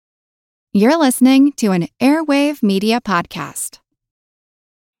You're listening to an Airwave Media Podcast.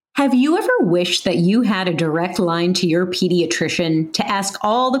 Have you ever wished that you had a direct line to your pediatrician to ask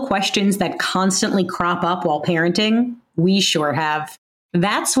all the questions that constantly crop up while parenting? We sure have.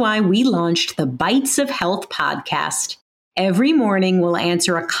 That's why we launched the Bites of Health podcast. Every morning, we'll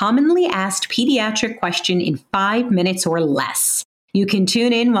answer a commonly asked pediatric question in 5 minutes or less. You can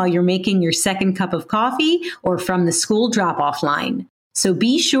tune in while you're making your second cup of coffee or from the school drop-off line. So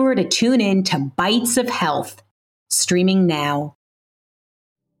be sure to tune in to Bites of Health, streaming now.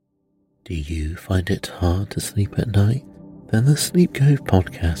 Do you find it hard to sleep at night? Then the Sleep Cove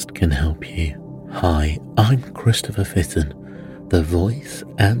podcast can help you. Hi, I'm Christopher Fitton, the voice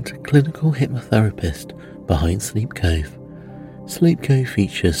and clinical hypnotherapist behind Sleep Cove. Sleep Cove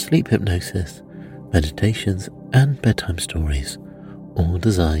features sleep hypnosis, meditations, and bedtime stories, all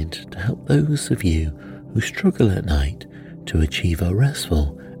designed to help those of you who struggle at night to achieve a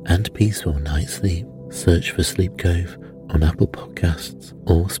restful and peaceful night's sleep. Search for Sleep Cove on Apple Podcasts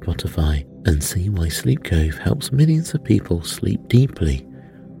or Spotify and see why Sleep Cove helps millions of people sleep deeply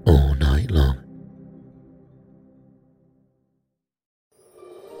all night long.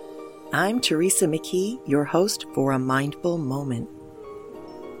 I'm Teresa McKee, your host for A Mindful Moment.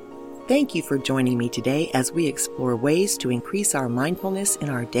 Thank you for joining me today as we explore ways to increase our mindfulness in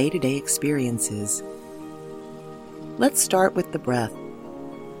our day-to-day experiences. Let's start with the breath.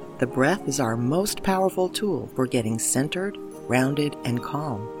 The breath is our most powerful tool for getting centered, grounded, and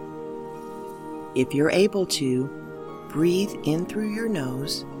calm. If you're able to, breathe in through your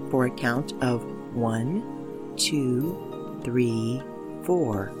nose for a count of 1, 2, 3,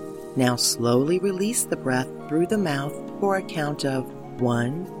 4. Now slowly release the breath through the mouth for a count of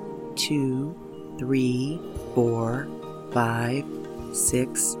 1, 2, 3, 4, 5,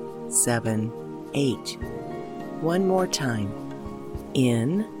 6, 7, 8. One more time.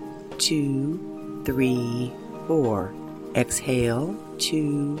 In, 2, 3, 4. Exhale,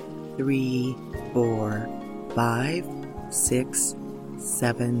 2, 3, 4, 5, 6,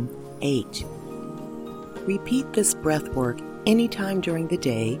 7, 8. Repeat this breath work anytime during the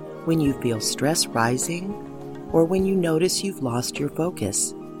day when you feel stress rising or when you notice you've lost your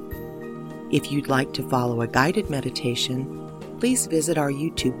focus. If you'd like to follow a guided meditation, please visit our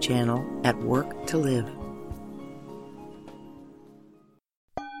YouTube channel at Work to Live.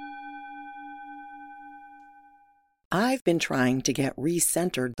 I've been trying to get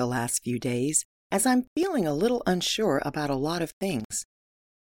recentered the last few days as I'm feeling a little unsure about a lot of things.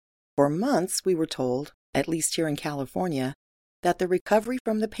 For months, we were told, at least here in California, that the recovery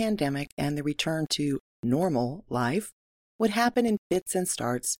from the pandemic and the return to normal life would happen in fits and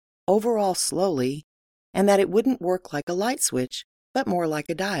starts, overall slowly, and that it wouldn't work like a light switch, but more like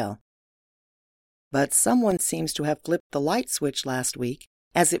a dial. But someone seems to have flipped the light switch last week,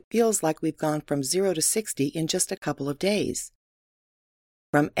 as it feels like we've gone from 0 to 60 in just a couple of days.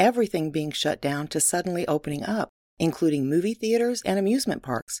 From everything being shut down to suddenly opening up, including movie theaters and amusement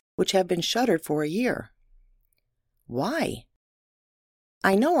parks, which have been shuttered for a year. Why?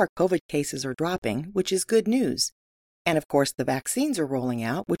 I know our COVID cases are dropping, which is good news. And of course the vaccines are rolling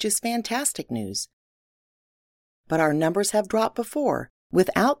out, which is fantastic news. But our numbers have dropped before,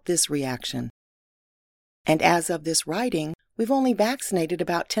 without this reaction. And as of this writing, we've only vaccinated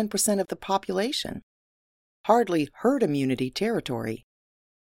about 10% of the population. Hardly herd immunity territory.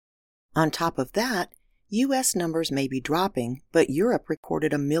 On top of that, U.S. numbers may be dropping, but Europe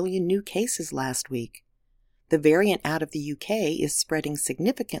recorded 1 million new cases last week. The variant out of the UK is spreading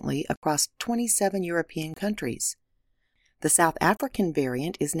significantly across 27 European countries. The South African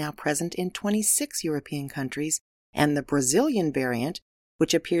variant is now present in 26 European countries, and the Brazilian variant,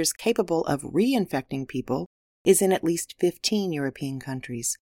 which appears capable of reinfecting people, is in at least 15 European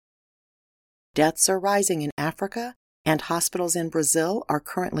countries. Deaths are rising in Africa, and hospitals in Brazil are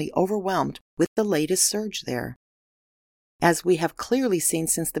currently overwhelmed with the latest surge there. As we have clearly seen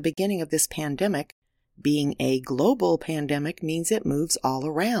since the beginning of this pandemic, being a global pandemic means it moves all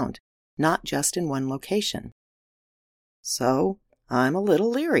around, not just in one location. So, I'm a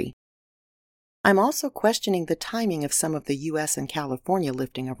little leery. I'm also questioning the timing of some of the U.S. and California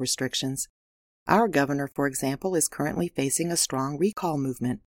lifting of restrictions. Our governor, for example, is currently facing a strong recall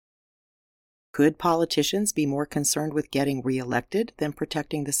movement. Could politicians be more concerned with getting reelected than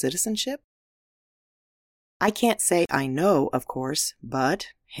protecting the citizenship? I can't say I know, of course, but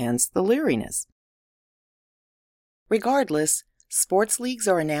hence the leeriness. Regardless, sports leagues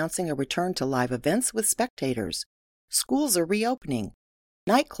are announcing a return to live events with spectators. Schools are reopening.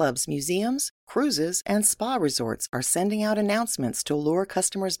 Nightclubs, museums, cruises, and spa resorts are sending out announcements to lure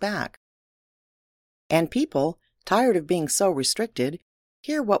customers back. And people, tired of being so restricted,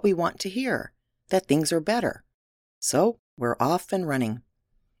 hear what we want to hear, that things are better. So we're off and running.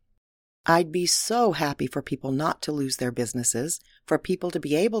 I'd be so happy for people not to lose their businesses, for people to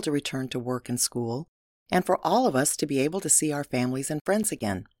be able to return to work and school, and for all of us to be able to see our families and friends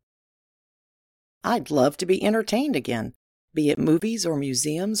again. I'd love to be entertained again, be it movies or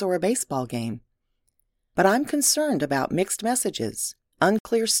museums or a baseball game. But I'm concerned about mixed messages,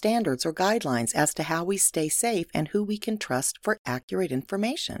 unclear standards or guidelines as to how we stay safe and who we can trust for accurate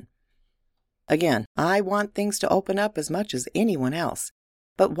information. Again, I want things to open up as much as anyone else.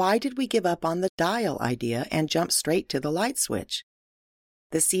 But why did we give up on the dial idea and jump straight to the light switch?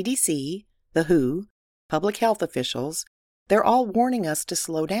 The CDC, the WHO, public health officials, they're all warning us to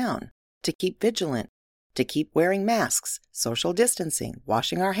slow down, to keep vigilant, to keep wearing masks, social distancing,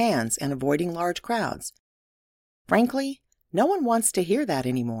 washing our hands, and avoiding large crowds. Frankly, no one wants to hear that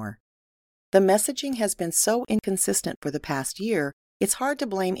anymore. The messaging has been so inconsistent for the past year, it's hard to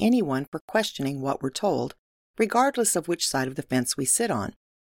blame anyone for questioning what we're told, regardless of which side of the fence we sit on.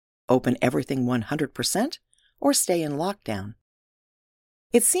 Open everything 100% or stay in lockdown.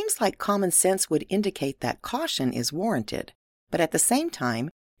 It seems like common sense would indicate that caution is warranted, but at the same time,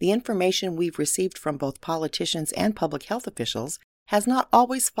 the information we've received from both politicians and public health officials has not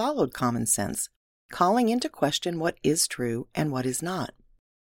always followed common sense, calling into question what is true and what is not.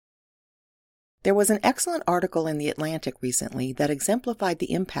 There was an excellent article in The Atlantic recently that exemplified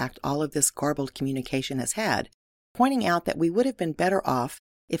the impact all of this garbled communication has had, pointing out that we would have been better off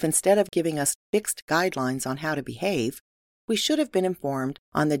if instead of giving us fixed guidelines on how to behave, we should have been informed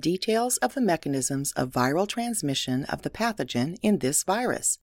on the details of the mechanisms of viral transmission of the pathogen in this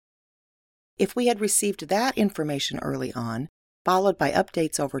virus. If we had received that information early on, followed by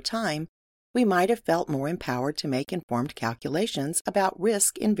updates over time, we might have felt more empowered to make informed calculations about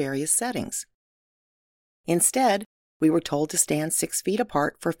risk in various settings. Instead, we were told to stand 6 feet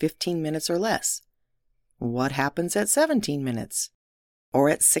apart for 15 minutes or less. What happens at 17 minutes? Or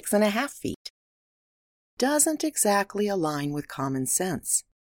at 6.5 feet? Doesn't exactly align with common sense.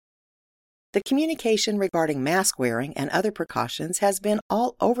 The communication regarding mask wearing and other precautions has been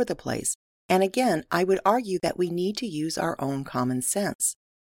all over the place, and again, I would argue that we need to use our own common sense.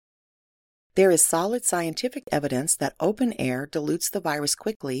 There is solid scientific evidence that open air dilutes the virus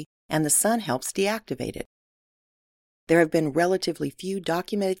quickly and the sun helps deactivate it. There have been relatively few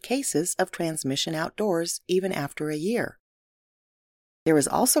documented cases of transmission outdoors even after a year. There is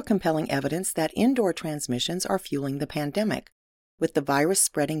also compelling evidence that indoor transmissions are fueling the pandemic, with the virus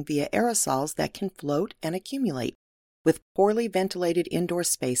spreading via aerosols that can float and accumulate, with poorly ventilated indoor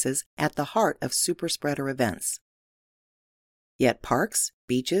spaces at the heart of superspreader events. Yet parks,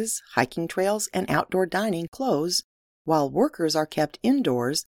 beaches, hiking trails, and outdoor dining close, while workers are kept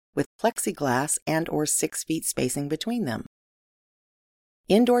indoors with plexiglass and/or 6 feet spacing between them.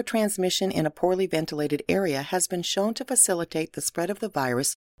 Indoor transmission in a poorly ventilated area has been shown to facilitate the spread of the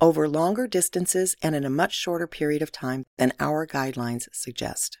virus over longer distances and in a much shorter period of time than our guidelines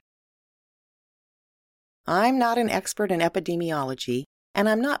suggest. I'm not an expert in epidemiology, and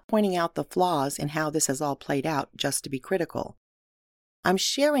I'm not pointing out the flaws in how this has all played out just to be critical. I'm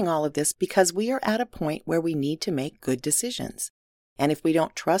sharing all of this because we are at a point where we need to make good decisions. And if we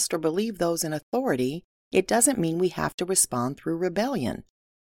don't trust or believe those in authority, it doesn't mean we have to respond through rebellion.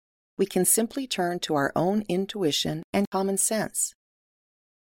 We can simply turn to our own intuition and common sense.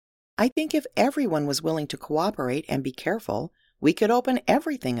 I think if everyone was willing to cooperate and be careful, we could open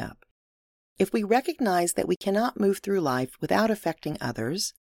everything up. If we recognize that we cannot move through life without affecting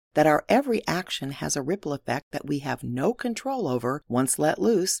others, that our every action has a ripple effect that we have no control over once let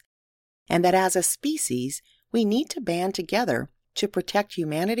loose, and that as a species, we need to band together to protect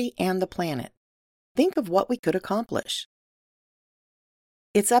humanity and the planet, think of what we could accomplish.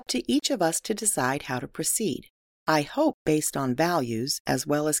 It's up to each of us to decide how to proceed, I hope based on values as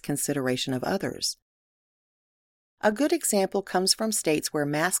well as consideration of others. A good example comes from states where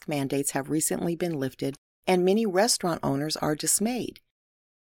mask mandates have recently been lifted and many restaurant owners are dismayed.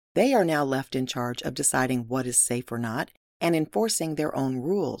 They are now left in charge of deciding what is safe or not and enforcing their own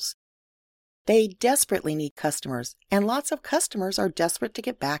rules. They desperately need customers, and lots of customers are desperate to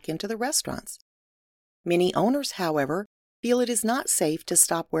get back into the restaurants. Many owners, however, feel it is not safe to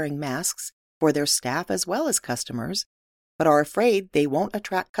stop wearing masks for their staff as well as customers, but are afraid they won't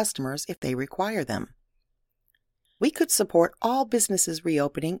attract customers if they require them. We could support all businesses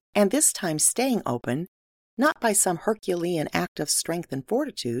reopening and this time staying open, not by some Herculean act of strength and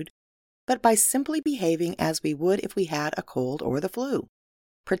fortitude, but by simply behaving as we would if we had a cold or the flu,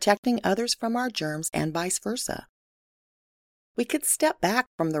 protecting others from our germs and vice versa. We could step back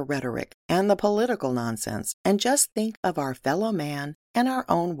from the rhetoric and the political nonsense and just think of our fellow man and our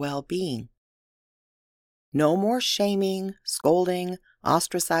own well-being. No more shaming, scolding,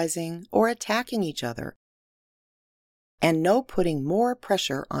 ostracizing, or attacking each other. And no putting more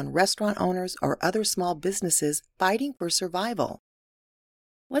pressure on restaurant owners or other small businesses fighting for survival.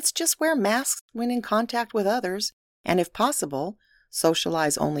 Let's just wear masks when in contact with others, and if possible,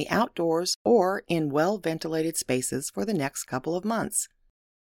 socialize only outdoors or in well-ventilated spaces for the next couple of months.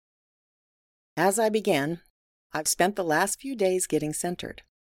 As I begin, I've spent the last few days getting centered,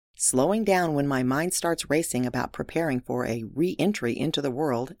 slowing down when my mind starts racing about preparing for a re-entry into the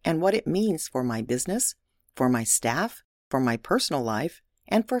world and what it means for my business, for my staff, for my personal life,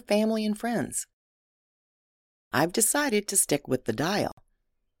 and for family and friends. I've decided to stick with the dial.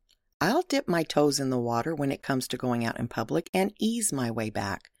 I'll dip my toes in the water when it comes to going out in public and ease my way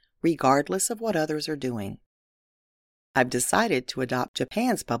back, regardless of what others are doing. I've decided to adopt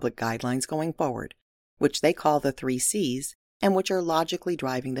Japan's public guidelines going forward, which they call the 3 C's, and which are logically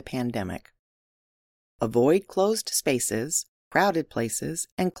driving the pandemic. Avoid closed spaces, crowded places,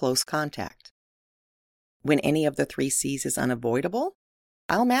 and close contact. When any of the 3 C's is unavoidable,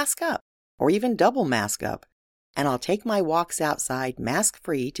 I'll mask up, or even double mask up, and I'll take my walks outside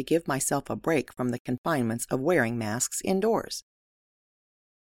mask-free to give myself a break from the confinements of wearing masks indoors.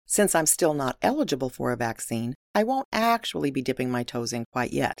 Since I'm still not eligible for a vaccine, I won't actually be dipping my toes in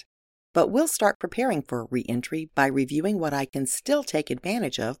quite yet, but we'll start preparing for re-entry by reviewing what I can still take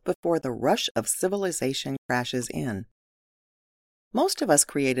advantage of before the rush of civilization crashes in. Most of us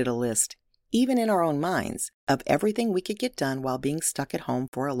created a list, even in our own minds, of everything we could get done while being stuck at home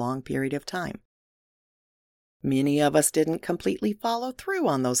for a long period of time. Many of us didn't completely follow through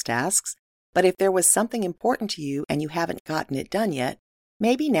on those tasks, but if there was something important to you and you haven't gotten it done yet,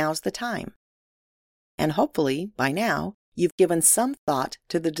 maybe now's the time. And hopefully, by now, you've given some thought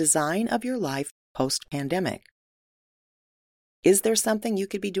to the design of your life post-pandemic. Is there something you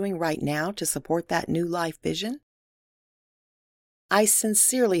could be doing right now to support that new life vision? I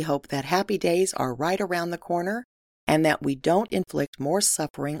sincerely hope that happy days are right around the corner and that we don't inflict more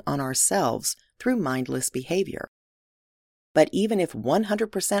suffering on ourselves through mindless behavior. But even if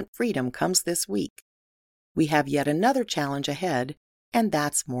 100% freedom comes this week, we have yet another challenge ahead, and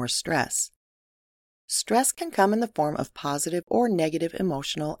that's more stress. Stress can come in the form of positive or negative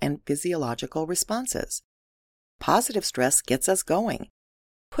emotional and physiological responses. Positive stress gets us going,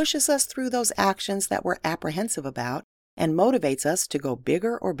 pushes us through those actions that we're apprehensive about, and motivates us to go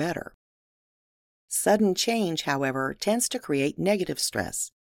bigger or better. Sudden change, however, tends to create negative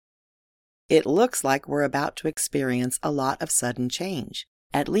stress. It looks like we're about to experience a lot of sudden change,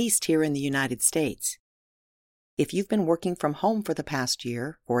 at least here in the United States. If you've been working from home for the past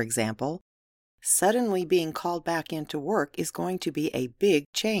year, for example, suddenly being called back into work is going to be a big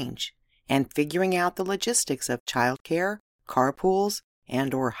change, and figuring out the logistics of childcare, carpools,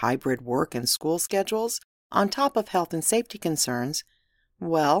 and/or hybrid work and school schedules, on top of health and safety concerns,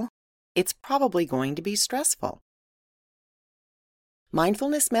 well, it's probably going to be stressful.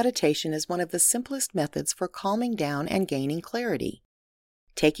 Mindfulness meditation is one of the simplest methods for calming down and gaining clarity.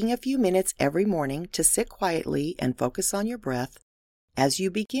 Taking a few minutes every morning to sit quietly and focus on your breath as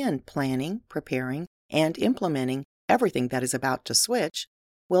you begin planning, preparing, and implementing everything that is about to switch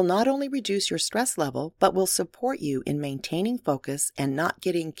will not only reduce your stress level, but will support you in maintaining focus and not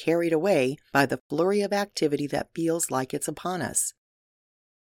getting carried away by the flurry of activity that feels like it's upon us.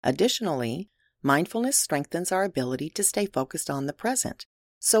 Additionally, mindfulness strengthens our ability to stay focused on the present,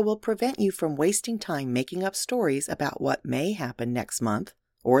 so will prevent you from wasting time making up stories about what may happen next month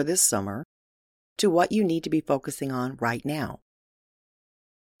or this summer to what you need to be focusing on right now.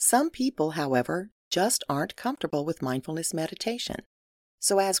 Some people, however, just aren't comfortable with mindfulness meditation.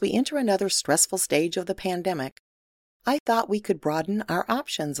 So as we enter another stressful stage of the pandemic, I thought we could broaden our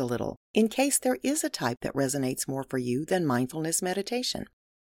options a little in case there is a type that resonates more for you than mindfulness meditation.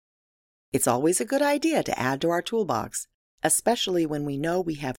 It's always a good idea to add to our toolbox, especially when we know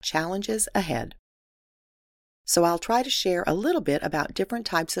we have challenges ahead. So I'll try to share a little bit about different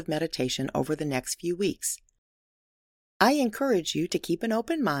types of meditation over the next few weeks. I encourage you to keep an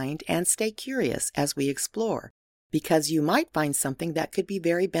open mind and stay curious as we explore, because you might find something that could be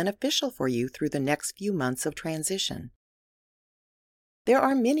very beneficial for you through the next few months of transition. There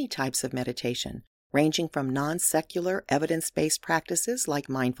are many types of meditation, ranging from non-secular evidence-based practices like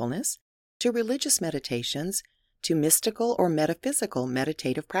mindfulness, to religious meditations, to mystical or metaphysical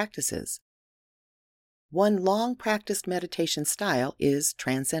meditative practices. One long-practiced meditation style is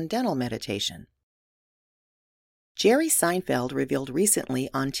transcendental meditation. Jerry Seinfeld revealed recently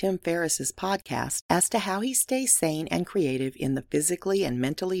on Tim Ferriss's podcast as to how he stays sane and creative in the physically and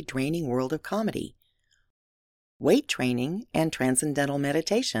mentally draining world of comedy. weight training and transcendental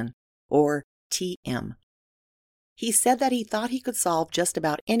meditation, or TM. He said that he thought he could solve just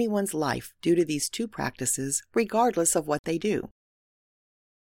about anyone's life due to these two practices, regardless of what they do.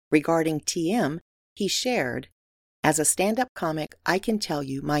 Regarding TM, he shared, "As a stand-up comic, I can tell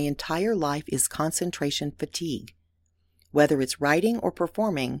you my entire life is concentration fatigue. Whether it's writing or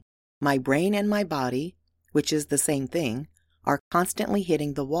performing, my brain and my body, which is the same thing, are constantly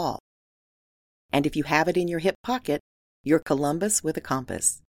hitting the wall. And if you have it in your hip pocket, you're Columbus with a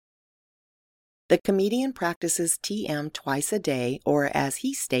compass." The comedian practices TM twice a day, or as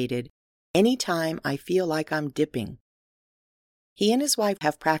he stated, "anytime I feel like I'm dipping." He and his wife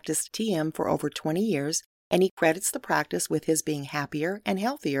have practiced TM for over 20 years, and he credits the practice with his being happier and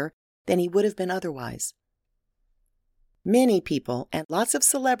healthier than he would have been otherwise. Many people and lots of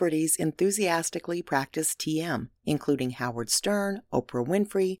celebrities enthusiastically practice TM, including Howard Stern, Oprah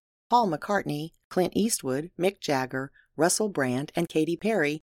Winfrey, Paul McCartney, Clint Eastwood, Mick Jagger, Russell Brand, and Katy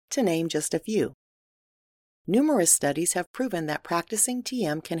Perry, to name just a few. Numerous studies have proven that practicing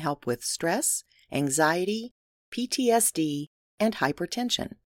TM can help with stress, anxiety, PTSD, and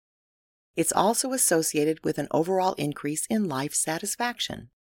hypertension. It's also associated with an overall increase in life satisfaction.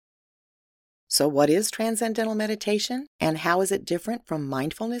 So what is transcendental meditation, and how is it different from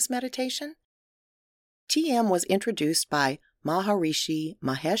mindfulness meditation? TM was introduced by Maharishi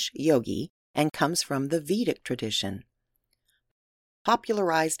Mahesh Yogi and comes from the Vedic tradition.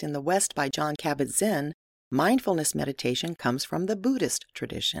 Popularized in the West by Jon Kabat-Zinn, mindfulness meditation comes from the Buddhist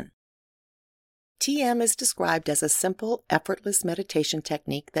tradition. TM is described as a simple, effortless meditation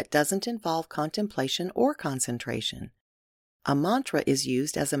technique that doesn't involve contemplation or concentration. A mantra is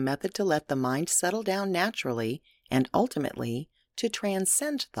used as a method to let the mind settle down naturally and ultimately to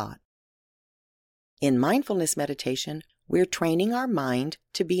transcend thought. In mindfulness meditation, we're training our mind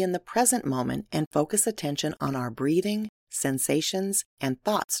to be in the present moment and focus attention on our breathing, sensations, and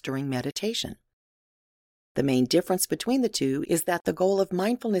thoughts during meditation. The main difference between the two is that the goal of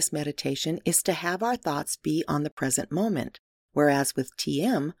mindfulness meditation is to have our thoughts be on the present moment, whereas with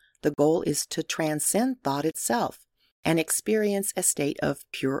TM, the goal is to transcend thought itself and experience a state of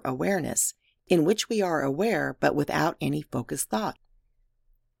pure awareness, in which we are aware but without any focused thought.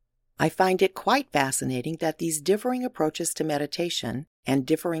 I find it quite fascinating that these differing approaches to meditation and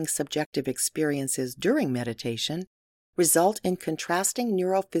differing subjective experiences during meditation result in contrasting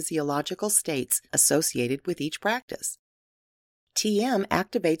neurophysiological states associated with each practice. TM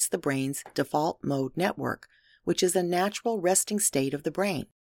activates the brain's default mode network, which is a natural resting state of the brain.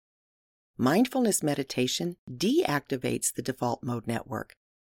 Mindfulness meditation deactivates the default mode network,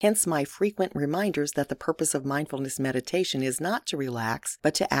 hence my frequent reminders that the purpose of mindfulness meditation is not to relax,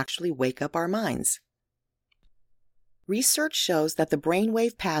 but to actually wake up our minds. Research shows that the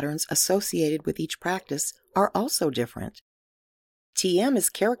brainwave patterns associated with each practice are also different. TM is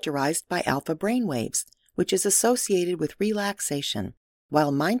characterized by alpha brainwaves, which is associated with relaxation,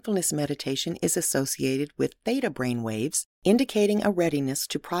 while mindfulness meditation is associated with theta brainwaves, indicating a readiness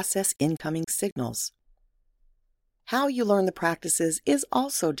to process incoming signals. How you learn the practices is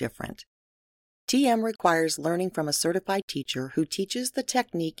also different. TM requires learning from a certified teacher who teaches the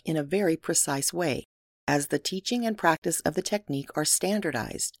technique in a very precise way, as the teaching and practice of the technique are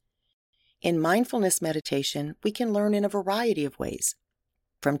standardized. In mindfulness meditation, we can learn in a variety of ways,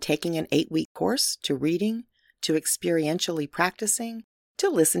 from taking an 8-week course, to reading, to experientially practicing, to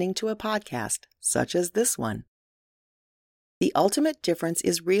listening to a podcast, such as this one. The ultimate difference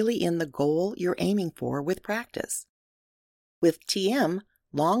is really in the goal you're aiming for with practice. With TM,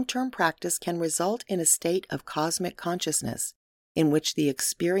 long-term practice can result in a state of cosmic consciousness, in which the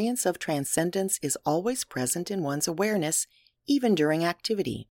experience of transcendence is always present in one's awareness, even during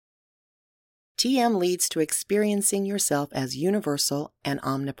activity. TM leads to experiencing yourself as universal and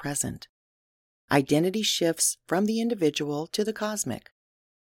omnipresent. Identity shifts from the individual to the cosmic.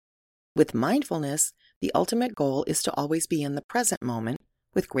 With mindfulness, the ultimate goal is to always be in the present moment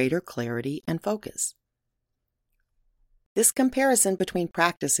with greater clarity and focus. This comparison between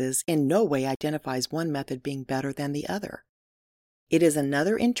practices in no way identifies one method being better than the other. It is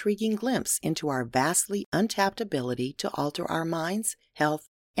another intriguing glimpse into our vastly untapped ability to alter our minds, health,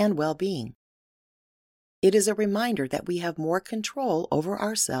 and well-being. It is a reminder that we have more control over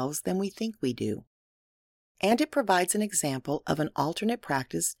ourselves than we think we do. And it provides an example of an alternate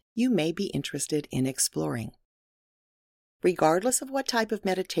practice you may be interested in exploring. Regardless of what type of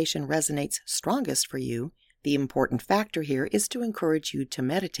meditation resonates strongest for you, the important factor here is to encourage you to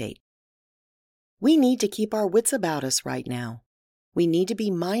meditate. We need to keep our wits about us right now. We need to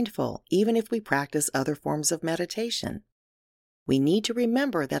be mindful even if we practice other forms of meditation. we need to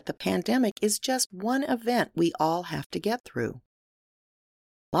remember that the pandemic is just one event we all have to get through.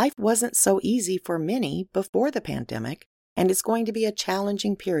 Life wasn't so easy for many before the pandemic, and it's going to be a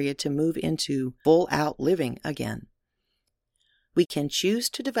challenging period to move into full-out living again. We can choose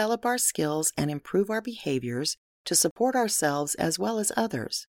to develop our skills and improve our behaviors to support ourselves as well as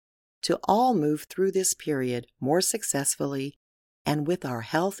others, to all move through this period more successfully and with our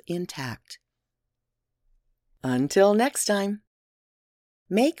health intact. Until next time,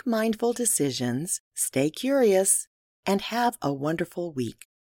 make mindful decisions, stay curious, and have a wonderful week.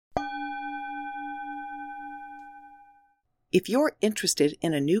 If you're interested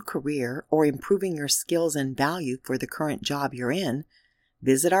in a new career or improving your skills and value for the current job you're in,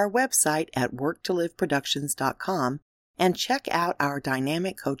 visit our website at worktoliveproductions.com and check out our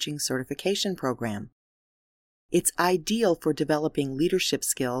Dynamic Coaching Certification Program. It's ideal for developing leadership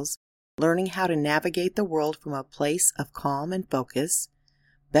skills, learning how to navigate the world from a place of calm and focus,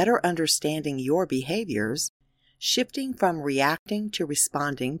 better understanding your behaviors, shifting from reacting to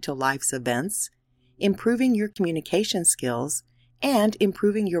responding to life's events, improving your communication skills, and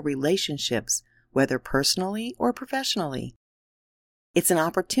improving your relationships, whether personally or professionally. It's an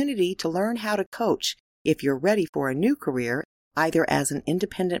opportunity to learn how to coach if you're ready for a new career, either as an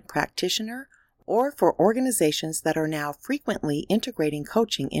independent practitioner or for organizations that are now frequently integrating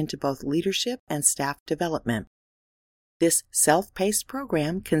coaching into both leadership and staff development. This self-paced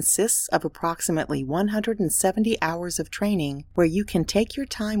program consists of approximately 170 hours of training where you can take your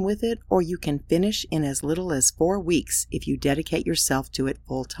time with it or you can finish in as little as 4 weeks if you dedicate yourself to it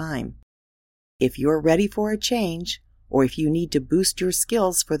full time. If you're ready for a change, or if you need to boost your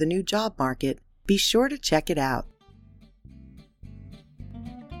skills for the new job market, be sure to check it out.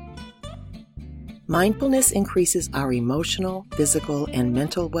 Mindfulness increases our emotional, physical, and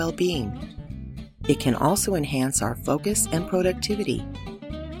mental well-being. It can also enhance our focus and productivity.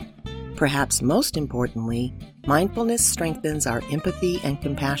 Perhaps most importantly, mindfulness strengthens our empathy and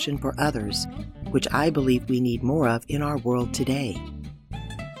compassion for others, which I believe we need more of in our world today.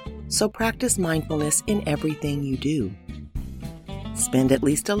 So practice mindfulness in everything you do. Spend at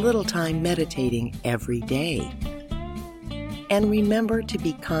least a little time meditating every day. And remember to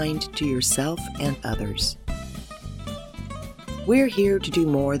be kind to yourself and others. We're here to do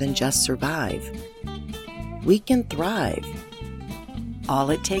more than just survive. We can thrive. All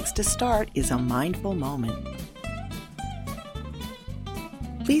it takes to start is a mindful moment.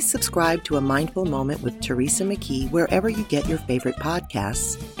 Please subscribe to A Mindful Moment with Teresa McKee wherever you get your favorite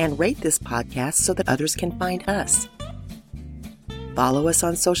podcasts, and rate this podcast so that others can find us. Follow us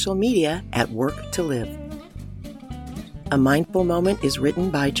on social media at Work to Live. A Mindful Moment is written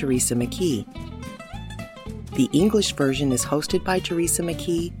by Teresa McKee. The English version is hosted by Teresa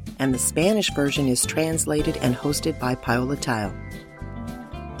McKee, and the Spanish version is translated and hosted by Paola Tile.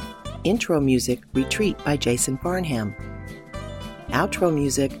 Intro music, Retreat by Jason Farnham. Outro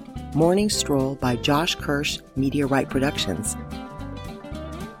music, Morning Stroll by Josh Kirsch, Media Right Productions.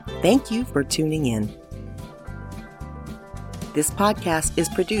 Thank you for tuning in. This podcast is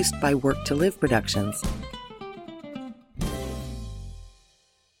produced by Work to Live Productions.